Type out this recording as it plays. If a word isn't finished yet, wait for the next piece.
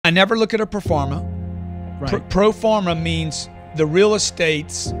I never look at a pro forma. Right. Pro forma means the real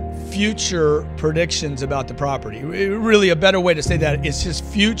estate's future predictions about the property. Really, a better way to say that is just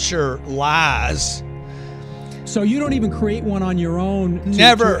future lies. So you don't even create one on your own.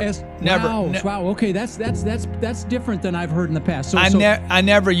 Never. Wow. Okay, that's different than I've heard in the past. So, I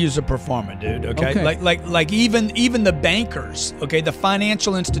never use a pro forma, dude. Okay? Like even the bankers. Okay, the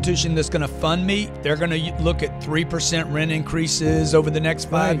financial institution that's going to fund me, they're going to look at 3% rent increases over the next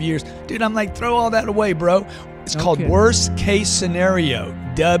 5 years, dude. I'm like, throw all that away, bro. It's called worst case scenario,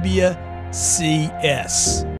 WCS.